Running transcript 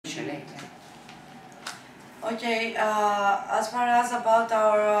Okay, as far as about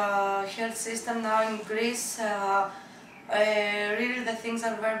our health system now in Greece, really the things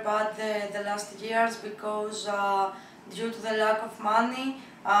are very bad the last years because due to the lack of money,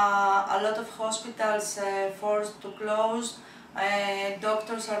 a lot of hospitals forced to close,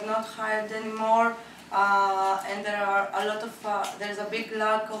 doctors are not hired anymore, and there are a lot of there's a big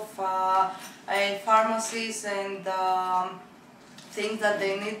lack of pharmacies and things that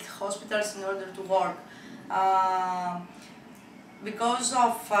they need hospitals in order to work. Because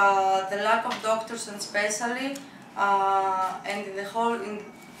of the lack of doctors and especially and in the whole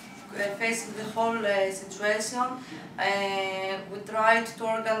facing the whole situation, we tried to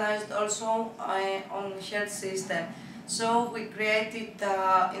organize also on health system. So we created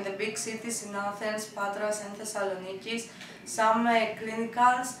in the big cities in Athens, Patras and Thessaloniki some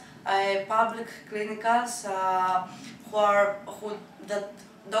clinicals, public clinicals that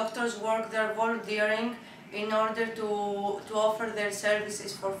doctors work there volunteering in order to offer their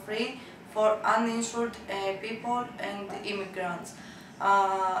services for free for uninsured people and immigrants.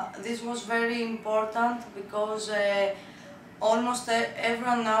 This was very important because almost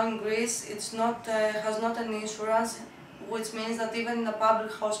everyone now in Greece has not an insurance, which means that even in a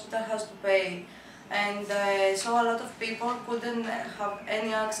public hospital has to pay. And so a lot of people couldn't have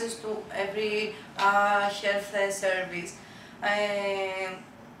any access to every health service.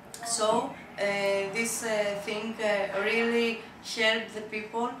 So this thing really helped the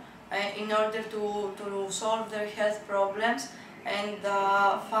people in order to solve their health problems, and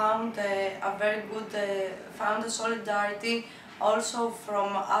found a very good, found a solidarity also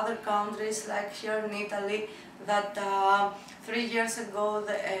from other countries like here in Italy, that 3 years ago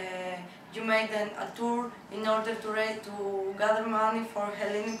you made a tour in order to gather money for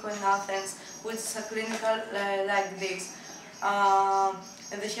Hellenico in Athens, which is a clinical like this.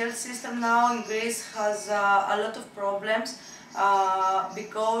 The health system now in Greece has a lot of problems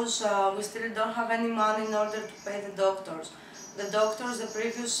because we still don't have any money in order to pay the doctors. The doctors the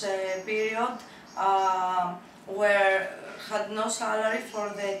previous period had no salary for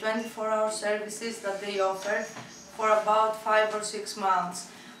the 24-hour services that they offered for about 5 or 6 months.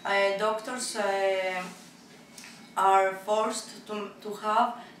 Doctors are forced to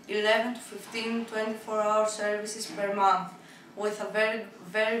have 11 to 15 24-hour services per month with a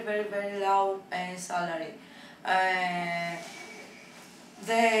very low salary.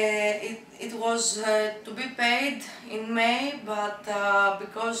 It was to be paid in May, but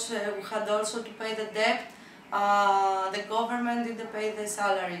because we had also to pay the debt, the government didn't pay the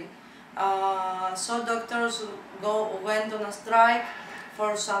salary. So doctors went on a strike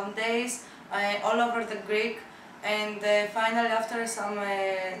for some days all over the Greek, and finally after some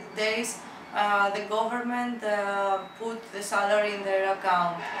days the government put the salary in their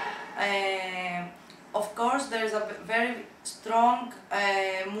account. Of course, there is a very strong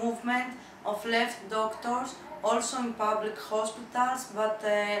movement of left doctors also in public hospitals, but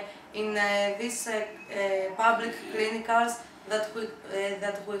in these public clinicals that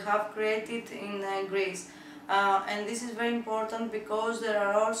we have created in Greece. And this is very important because there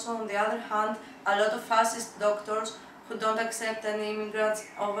are also, on the other hand, a lot of fascist doctors who don't accept any immigrants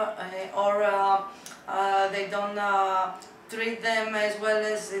or they don't treat them as well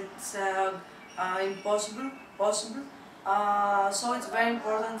as it's possible. So it's very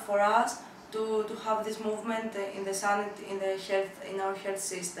important for us to have this movement in in our health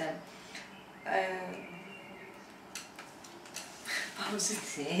system. Pausa.